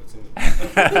 Anyway, continue.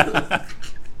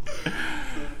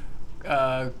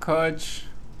 Koch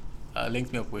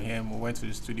linked me up with him. We went to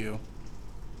the studio,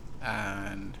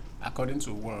 and according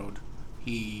to World,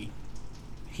 he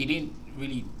didn't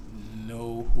really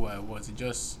know who I was.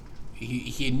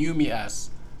 He knew me as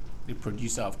the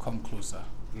producer of Come Closer.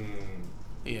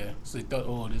 Yeah, so he thought,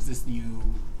 oh, there's this new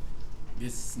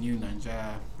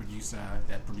Nigeria producer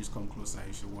that produced Come Closer,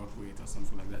 you should work with, or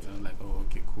something like that. And I'm like, oh,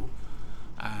 okay, cool.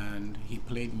 And he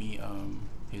played me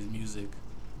his music,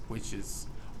 which is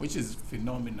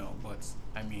phenomenal. But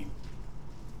I mean,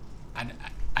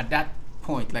 at that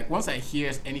point, like, once I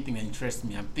hear anything that interests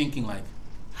me, I'm thinking like,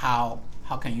 how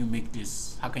can you make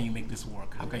this? How can you make this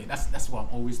work? That's what I'm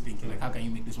always thinking. Like, how can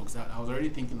you make this work? So I was already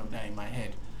thinking of that in my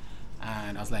head,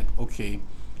 and I was like, okay,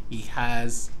 he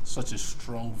has such a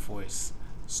strong voice.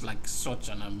 It's like such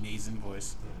an amazing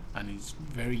voice, and it's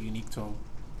very unique tone.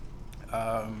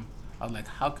 I was like,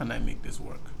 how can I make this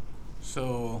work?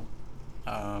 So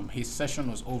his session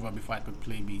was over before I could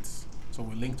play beats. So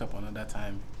we linked up another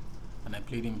time, and I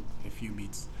played him a few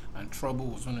beats. And Trouble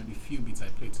was one of the few beats I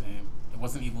played to him. It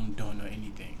wasn't even done or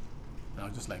anything. And I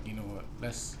was just like, you know what,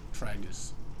 let's try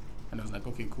this. And I was like,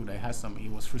 okay, cool. He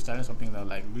was freestyling something that I was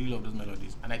like, really love those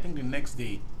melodies. And I think the next day,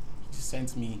 he just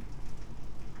sent me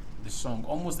the song,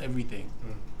 almost everything.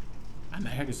 And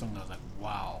I heard the song and I was like,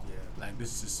 wow, like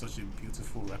this is such a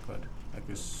beautiful record. Like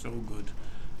it's so good.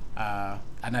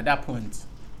 And at that point,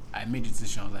 I made the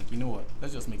decision. I was like, you know what,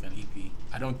 let's just make an EP.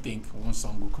 I don't think one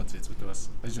song will cut it with us.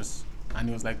 And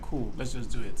he was like, cool, let's just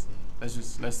do it.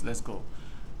 Let's go.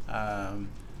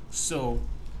 So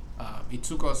it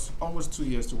took us almost 2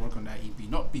 years to work on that EP.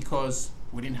 Not because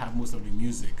we didn't have most of the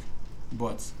music,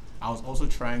 but I was also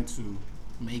trying to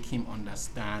make him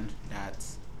understand that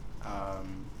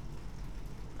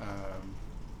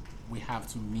we have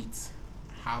to meet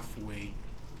halfway,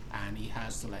 and he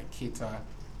has to like cater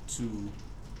to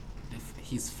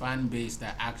his fan base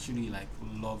that actually like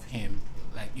love him,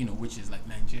 like, you know, which is like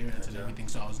Nigerians and everything.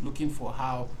 So I was looking for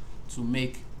how to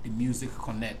make the music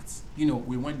connect. You know,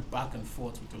 we went back and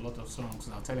forth with a lot of songs,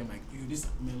 and I'll tell him like, these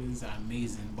melodies are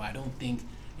amazing, but I don't think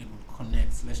it would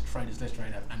connect. Let's try this, let's try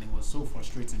that. And it was so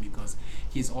frustrating because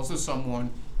he's also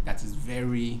someone that is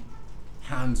very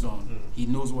hands-on. He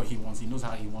knows what he wants. He knows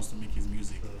how he wants to make his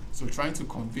music. So trying to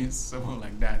convince someone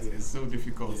like that is so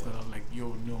difficult. So I'm like,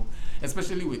 yo, no.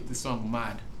 Especially with the song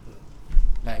Mad.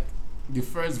 Like, the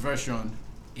first version,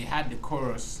 it had the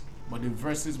chorus, but the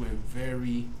verses were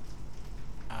very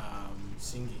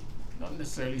singy. Not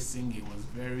necessarily singy. It was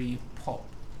very pop.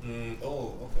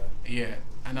 Oh, okay. Yeah.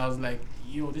 And I was like,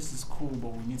 yo, this is cool,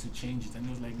 but we need to change it. And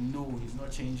he was like, no, he's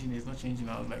not changing. I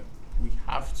was like, we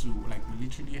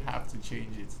literally have to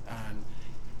change it. And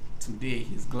today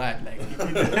he's glad, like,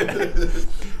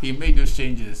 he made those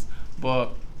changes.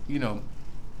 But, you know,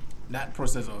 that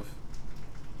process of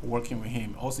working with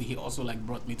him, he also like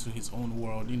brought me to his own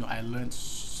world. You know, I learned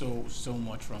so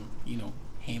much from, you know,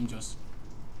 him just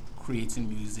creating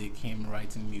music, him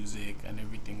writing music and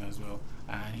everything as well.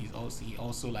 And he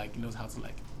also like knows how to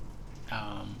like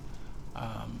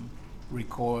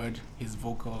record his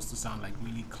vocals to sound like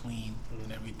really clean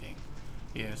and everything.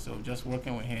 Yeah, so just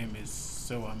working with him is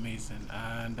so amazing.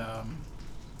 And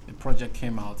the project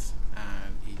came out,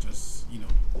 and he just, you know,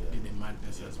 did a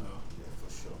madness as well. Yeah,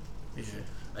 for sure. Yeah.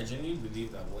 I genuinely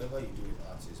believe that whatever you do with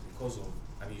artists, because of,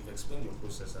 I mean, you've explained your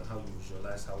process and how you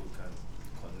visualize how you can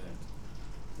connect.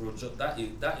 Bro, that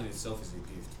in itself is a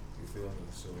gift. You feel me?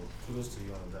 So kudos to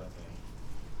you on that thing.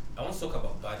 I want to talk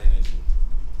about bad energy.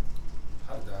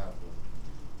 How did that happen?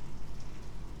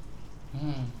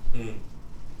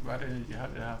 Bad energy, how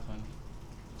did it happen?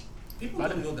 People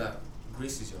don't know that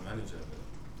Grace is your manager,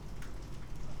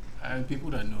 though. And people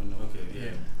that know. Okay,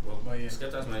 yeah. Well, but yeah.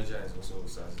 Skepta's manager is also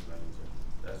Sarz's manager.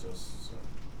 That's just some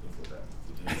info that.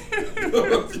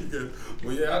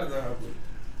 But yeah, how did that happen?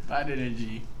 Bad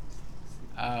energy.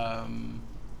 How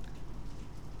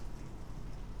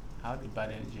did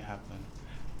bad energy happen?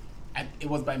 It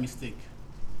was by mistake.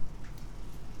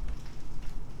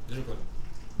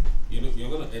 You're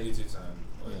gonna edit it and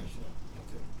sure.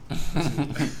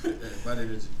 Okay. Bad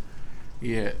energy.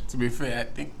 Yeah, to be fair, I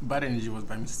think bad energy was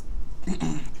by mistake.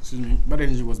 Excuse me. Bad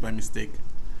energy was by mistake.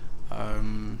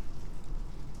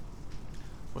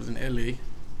 Was in LA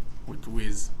with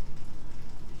Wiz.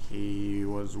 He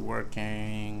was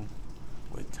working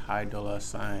with High Dollar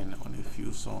Sign on a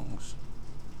few songs.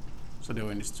 So they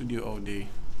were in the studio all day.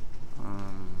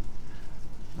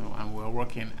 And we were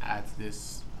working at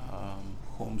this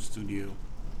home studio.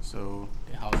 So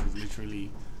the house is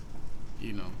literally,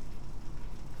 you know,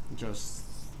 just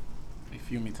a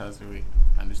few meters away,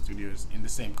 and the studio is in the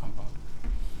same compound.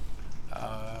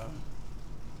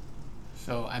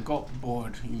 So I got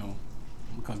bored, you know,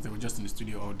 because they were just in the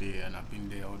studio all day, and I've been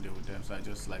there all day with them. So I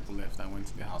just like left and went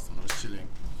to the house and I was chilling.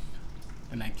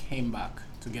 And I came back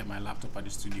to get my laptop at the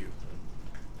studio.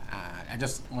 I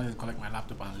just wanted to collect my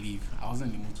laptop and leave. I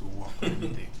wasn't in the mood to work or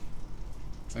anything.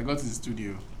 So I got to the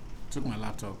studio, took my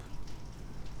laptop.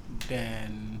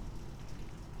 Then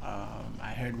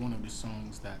I heard one of the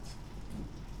songs that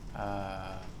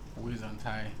Wiz and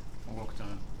Ty worked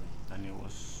on, and it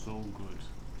was so good.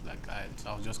 Like I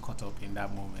was just caught up in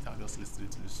that moment. I was just listening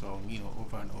to the song, you know,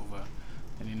 over and over.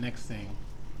 And the next thing,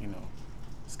 you know,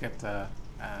 Skepta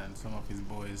and some of his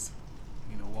boys,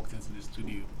 you know, walked into the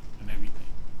studio and everything.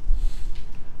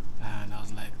 And I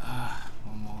was like,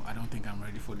 I don't think I'm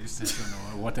ready for this session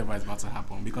or whatever is about to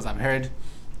happen, because I've heard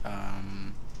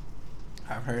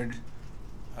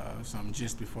some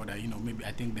gist before that, maybe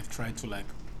I think they've tried to like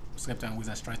Skepta and Wiz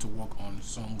has tried to work on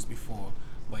songs before,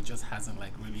 but it just hasn't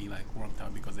like really like worked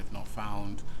out because they've not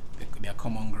found their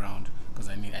common ground. Because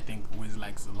I think Wiz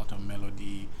likes a lot of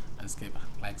melody and Skep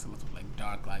likes a lot of like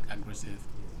dark, like aggressive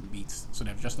beats. So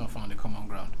they've just not found a common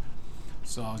ground.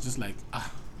 So I was just like,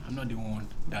 I'm not the one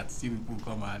that see people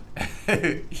come and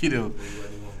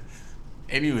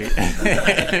Anyway,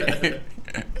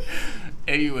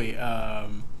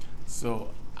 so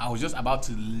I was just about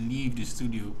to leave the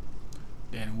studio.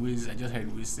 Then Wiz, I just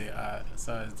heard Wiz say,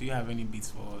 Sarz, do you have any beats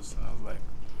for us? And I was like,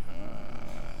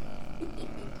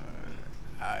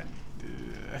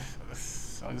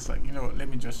 so I was just like, let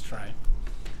me just try.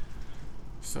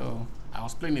 So I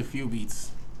was playing a few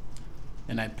beats,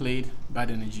 and I played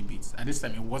Bad Energy beats. At this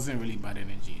time, it wasn't really Bad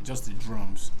Energy, just the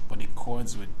drums, but the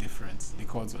chords were different. The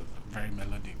chords were very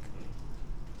melodic.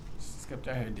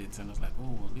 Skepta heard it and was like,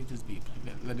 leave this beat,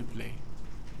 let it play.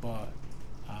 But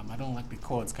I don't like the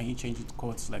chords. Can you change it to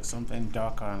chords like something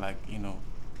darker and like, And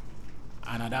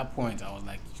at that point, I was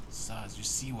like, Sarz, you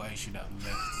see why you should have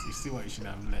left. You see why you should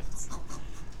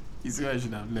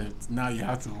have left. Now you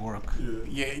have to work.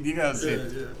 Yeah, you know what I'm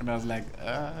saying? Yeah. And I was like,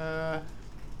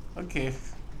 okay.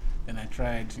 Then I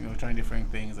tried, trying different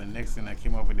things. And next thing I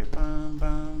came up with a bam,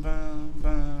 bam, bam,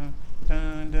 bam,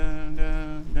 dun, dun,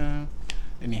 dun, dun.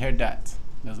 Then he heard that.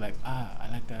 And I was like, I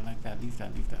like that, leave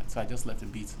that. So I just left the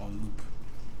beats on loop.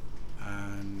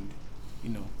 And,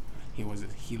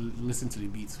 he listened to the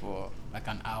beats for like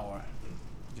an hour,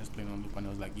 just playing on loop. And I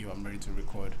was like, I'm ready to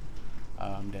record.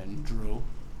 Then Drew,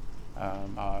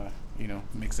 our,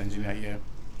 mix engineer here,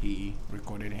 he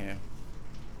recorded him.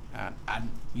 And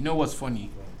you know what's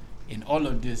funny? In all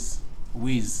of this,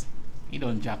 Wiz, he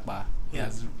don't jackba.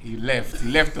 He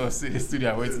left us in the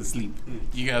studio. I went to sleep.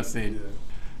 You get what I'm saying? Yeah.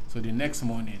 So the next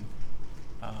morning,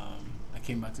 I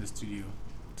came back to the studio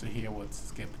to hear what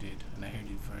Skep did, and I heard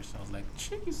it first. I was like,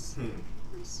 jeez.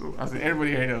 So as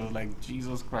everybody heard it, I was like,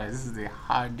 Jesus Christ, this is the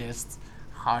hardest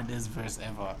verse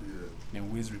ever. Yeah.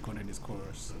 Then Wiz recorded his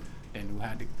chorus. Then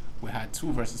we had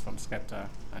two verses from Skepta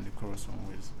and the chorus from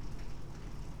Wiz.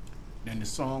 Then the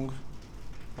song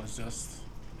was just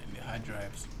in the hard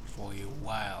drives for a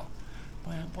while.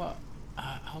 But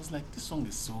I was like, this song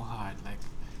is so hard. Like,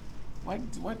 why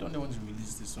don't they want to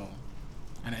release this song?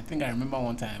 And I think I remember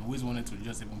one time Wiz wanted to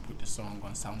just even put the song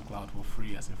on SoundCloud for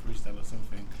free as a freestyle or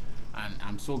something. And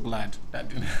I'm so glad that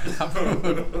didn't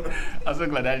happen.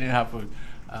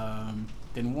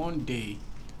 Then one day,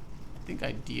 I think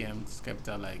I DM'd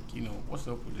Skepta like, what's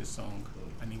up with this song?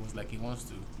 And he was like, he wants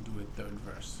to do a third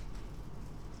verse.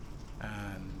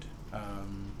 And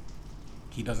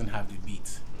he doesn't have the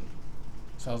beat.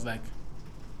 So I was like,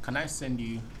 can I send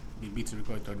you the beat to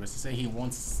record the third verse? He said he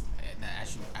wants that I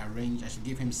should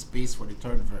give him space for the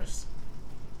third verse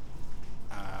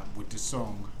with the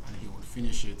song, and he would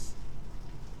finish it.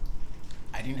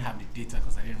 I didn't have the data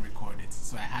because I didn't record it,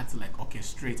 so I had to like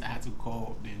orchestrate. I had to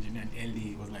call the engineer, and Ellie.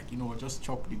 He was like, just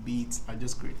chop the beats. I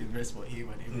just create a verse for him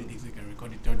and everything so he can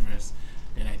record the third verse.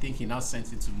 Then I think he now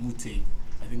sent it to Mute.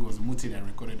 I think it was Mute that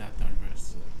recorded that third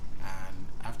verse. And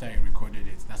after I recorded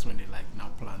it, that's when they like now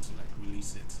plan to like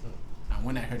release it. And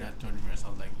when I heard that third verse, I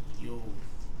was like, yo,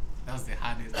 that's the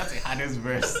hardest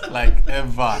verse like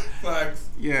ever. Facts.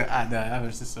 Yeah, that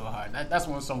verse is so hard. That's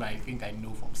one song I think I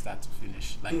know from start to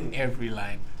finish. Like every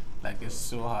line, like it's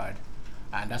so hard.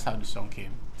 And that's how the song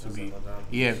came to be.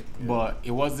 Yeah, but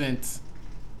it wasn't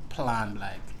planned.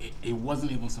 Like it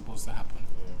wasn't even supposed to happen.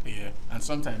 Yeah. And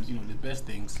sometimes, the best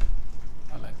things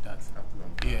are like that.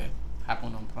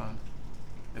 Happen unplanned.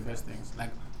 The best things. Like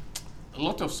a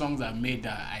lot of songs I made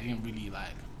that I didn't really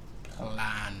like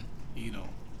plan,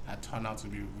 that turned out to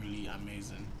be really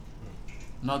amazing.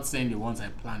 Not saying the ones I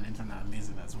planned didn't turn out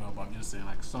amazing as well, but I'm just saying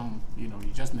like some, you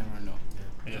just never know.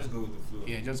 Yeah. Just go with the flow.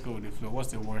 Yeah, just go with the flow. What's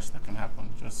the worst that can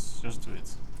happen? Just do it.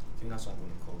 I think that's what I'm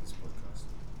going to call this podcast.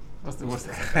 What's the worst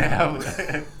that can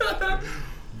happen?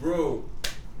 Bro,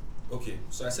 okay,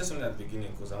 so I said something at the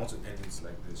beginning because I want to end it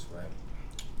like this, right?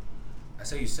 I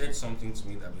said you said something to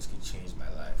me that basically changed my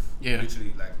life. Yeah.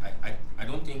 Literally, like I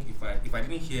don't think if I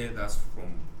didn't hear that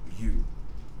from you,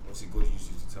 obviously God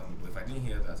used you to tell me, but if I didn't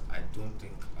hear that, I don't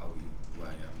think I'll be where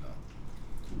I am now.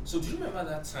 So do you remember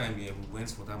that time we went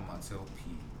for that Martel P?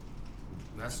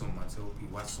 We had some Martel P,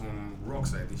 we had some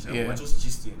rocks like this. We were just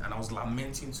gisting, and I was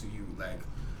lamenting to you, like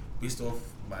based off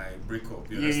my breakup,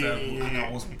 you understand? And I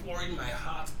was pouring my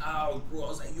heart out, bro. I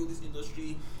was like, yo, this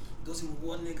industry, doesn't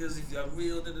want niggas if they are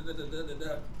real, da da da da da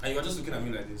da. And you are just looking at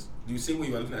me like this. The same way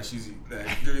you are looking at Shizzy,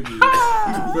 like during the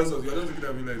professors, you are just looking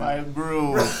at me like my this.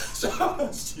 bro.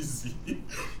 Shizzy.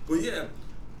 But yeah,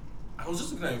 I was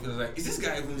just looking at him because I was like, is this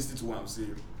guy even listening to what I'm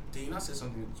saying? Then he now said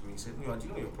something to me. He said, no, do you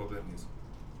know what your problem is?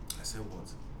 I said,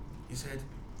 what? He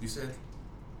said,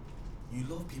 you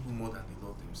love people more than they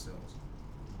love themselves.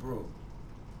 Bro,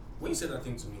 when you said that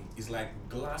thing to me, it's like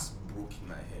glass broke in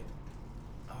my head.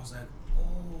 I was like,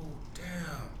 oh,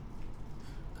 damn.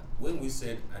 When we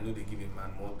said, I know they give a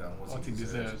man more than what he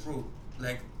deserves. Bro,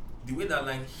 like, the way that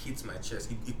line hits my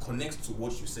chest, it connects to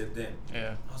what you said then.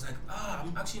 Yeah. I was like,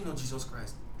 I'm actually not Jesus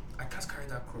Christ. I can't carry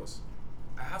that cross.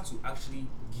 I have to actually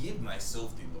give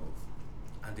myself the love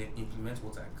and then implement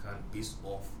what I can based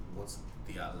off what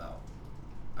they allow.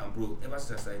 And bro, ever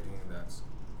since I started doing that,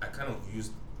 I kind of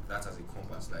used that as a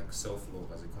compass, like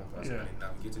self-love as a compass, and it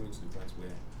navigated me to the point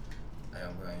where I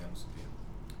am where I am today.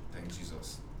 Thank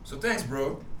Jesus. So thanks,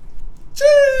 bro.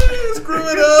 Cheers,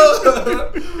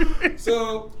 criminal.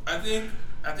 So I think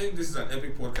this is an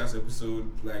epic podcast episode.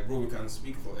 Like, bro, we can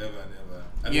speak forever and ever.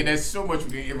 I mean, there's so much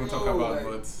we didn't even talk about, like,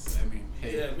 but I mean,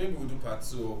 hey. Yeah, maybe we'll do part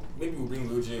 2. Maybe we'll bring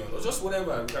Loj on, or just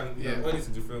whatever. We can run it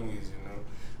in different ways, you know.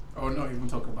 Or not even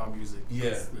talk about music.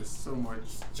 Yeah, there's so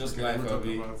much. Just life, bro.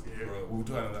 We'll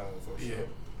do another one for sure. Yeah.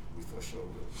 For sure,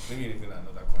 bro. Maybe even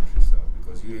another country stuff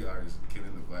because UAR is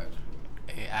killing the vibes,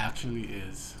 bro. It actually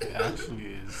is. It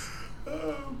actually is.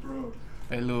 Oh, bro.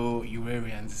 Fellow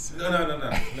Urarians.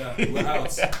 No. We're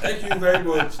out. Thank you very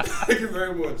much. Thank you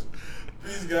very much.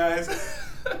 Peace, guys.